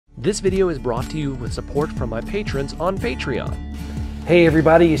This video is brought to you with support from my patrons on Patreon. Hey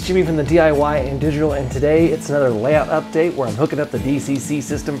everybody, it's Jimmy from the DIY and Digital, and today it's another layout update where I'm hooking up the DCC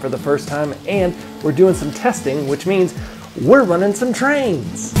system for the first time, and we're doing some testing, which means we're running some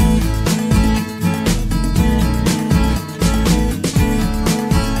trains.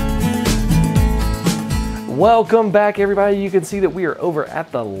 Welcome back everybody. You can see that we are over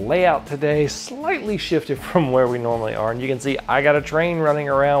at the layout today, slightly shifted from where we normally are, and you can see I got a train running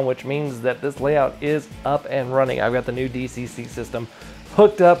around, which means that this layout is up and running. I've got the new DCC system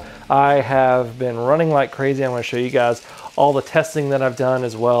hooked up. I have been running like crazy. I'm going to show you guys all the testing that I've done,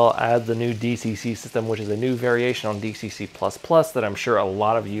 as well as the new DCC system, which is a new variation on DCC++ that I'm sure a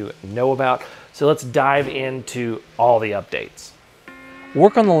lot of you know about. So let's dive into all the updates.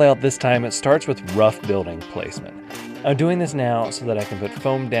 Work on the layout this time, it starts with rough building placement. I'm doing this now so that I can put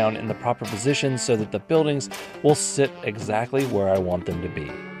foam down in the proper position so that the buildings will sit exactly where I want them to be.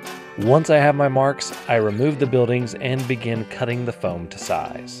 Once I have my marks, I remove the buildings and begin cutting the foam to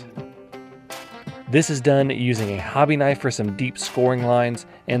size. This is done using a hobby knife for some deep scoring lines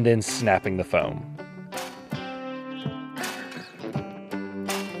and then snapping the foam.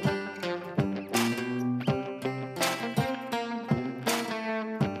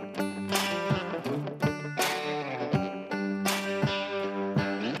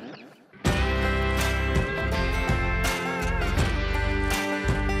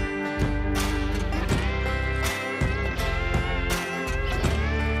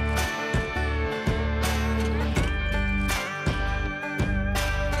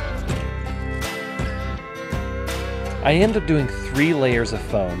 I end up doing 3 layers of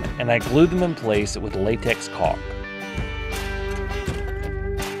foam, and I glue them in place with latex caulk.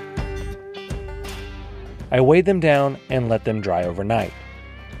 I weigh them down and let them dry overnight.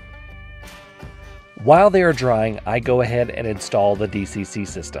 While they are drying, I go ahead and install the DCC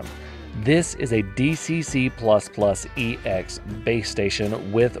system. This is a DCC++EX base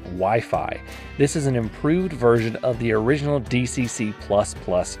station with Wi-Fi. This is an improved version of the original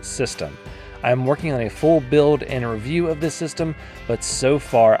DCC++ system. I'm working on a full build and review of this system, but so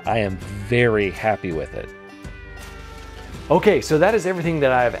far I am very happy with it. Okay, so that is everything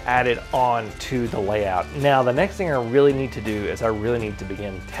that I've added on to the layout. Now, the next thing I really need to do is I really need to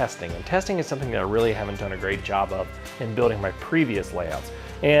begin testing. And testing is something that I really haven't done a great job of in building my previous layouts.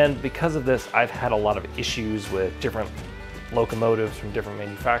 And because of this, I've had a lot of issues with different locomotives from different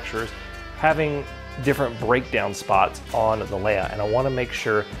manufacturers having different breakdown spots on the layout, and I want to make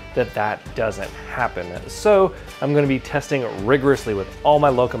sure that that doesn't happen. So I'm going to be testing rigorously with all my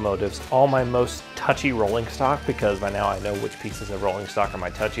locomotives, all my most touchy rolling stock, because by now I know which pieces of rolling stock are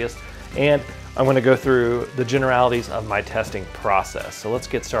my touchiest, and I'm going to go through the generalities of my testing process. So let's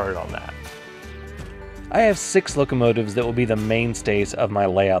get started on that. I have 6 locomotives that will be the mainstays of my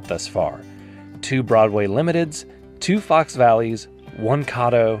layout thus far. 2 Broadway Limiteds, 2 Fox Valleys, 1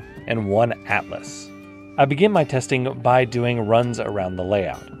 Kato, and 1 Atlas. I begin my testing by doing runs around the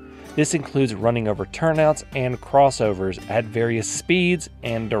layout. This includes running over turnouts and crossovers at various speeds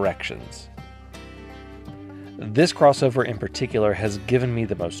and directions. This crossover in particular has given me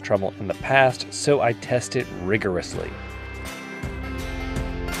the most trouble in the past, so I test it rigorously.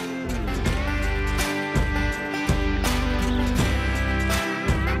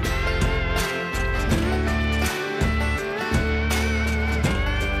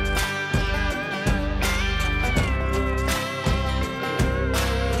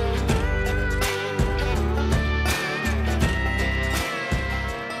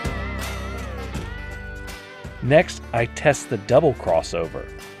 Next, I test the double crossover.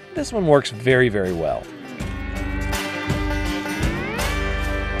 This one works very, very well.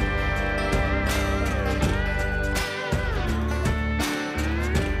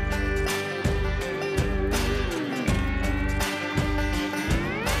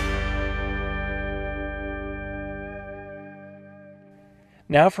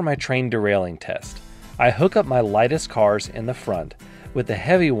 Now for my train derailing test. I hook up my lightest cars in the front with the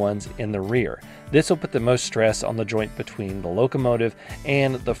heavy ones in the rear. This will put the most stress on the joint between the locomotive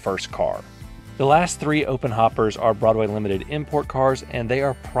and the first car. The last 3 open hoppers are Broadway Limited import cars, and they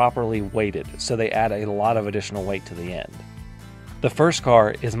are properly weighted, so they add a lot of additional weight to the end. The first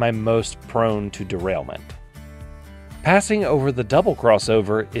car is my most prone to derailment. Passing over the double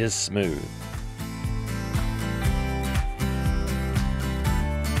crossover is smooth.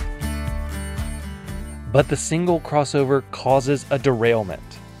 But the single crossover causes a derailment.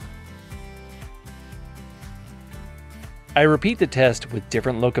 I repeat the test with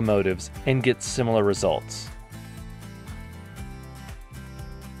different locomotives and get similar results.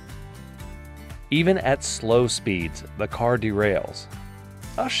 Even at slow speeds, the car derails.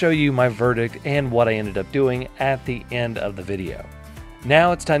 I'll show you my verdict and what I ended up doing at the end of the video.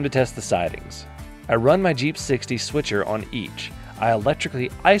 Now it's time to test the sidings. I run my Jeep 60 switcher on each. I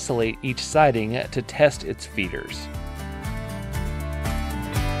electrically isolate each siding to test its feeders.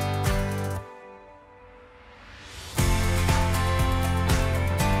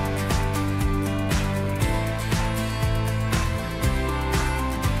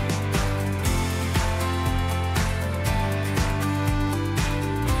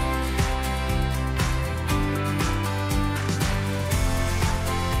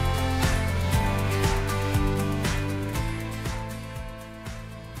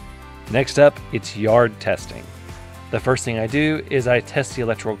 Next up, it's yard testing. The first thing I do is I test the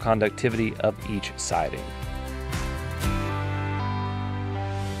electrical conductivity of each siding.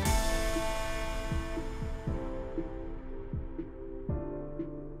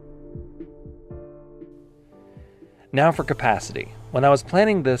 Now for capacity. When I was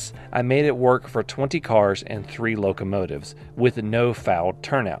planning this, I made it work for 20 cars and 3 locomotives with no fouled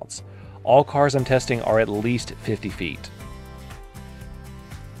turnouts. All cars I'm testing are at least 50 feet.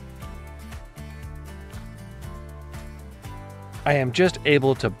 I am just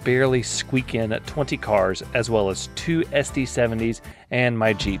able to barely squeak in 20 cars as well as 2 SD70s and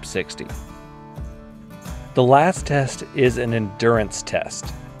my Jeep 60. The last test is an endurance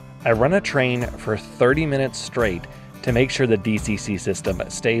test. I run a train for 30 minutes straight to make sure the DCC system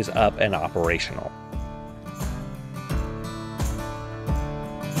stays up and operational.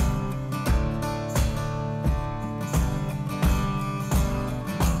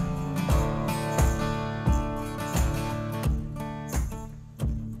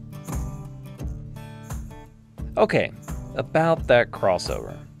 Okay, about that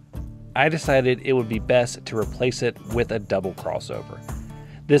crossover. I decided it would be best to replace it with a double crossover.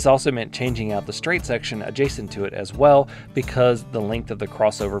 This also meant changing out the straight section adjacent to it as well because the length of the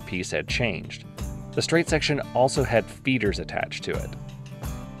crossover piece had changed. The straight section also had feeders attached to it.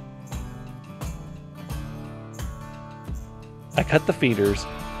 I cut the feeders,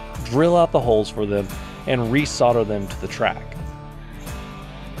 drill out the holes for them, and resolder them to the track.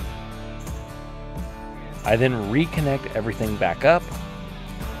 I then reconnect everything back up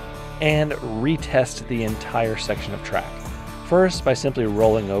and retest the entire section of track. First by simply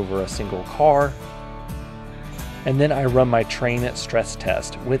rolling over a single car, and then I run my train stress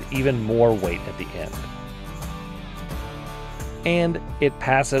test with even more weight at the end. And it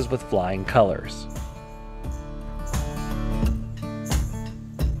passes with flying colors.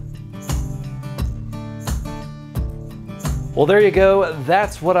 Well, there you go.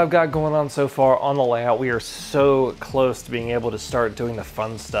 That's what I've got going on so far on the layout. We are so close to being able to start doing the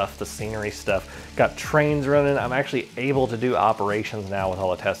fun stuff, the scenery stuff. Got trains running. I'm actually able to do operations now with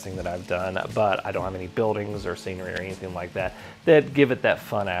all the testing that I've done, but I don't have any buildings or scenery or anything like that that give it that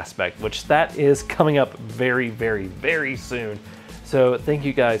fun aspect, which that is coming up very, very, very soon. So thank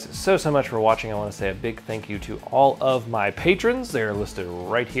you guys so much for watching. I want to say a big thank you to all of my patrons. They're listed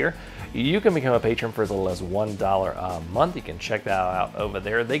right here. You can become a patron for as little as $1 a month. You can check that out over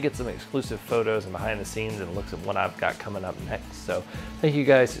there. They get some exclusive photos and behind the scenes and looks at what I've got coming up next. So thank you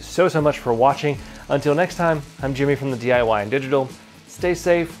guys so much for watching. Until next time, I'm Jimmy from the DIY and Digital. Stay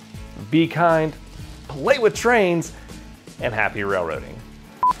safe, be kind, play with trains, and happy railroading.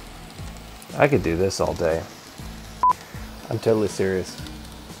 I could do this all day. I'm totally serious.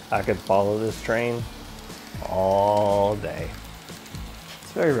 I could follow this train all day.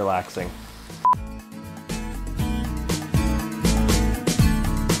 It's very relaxing.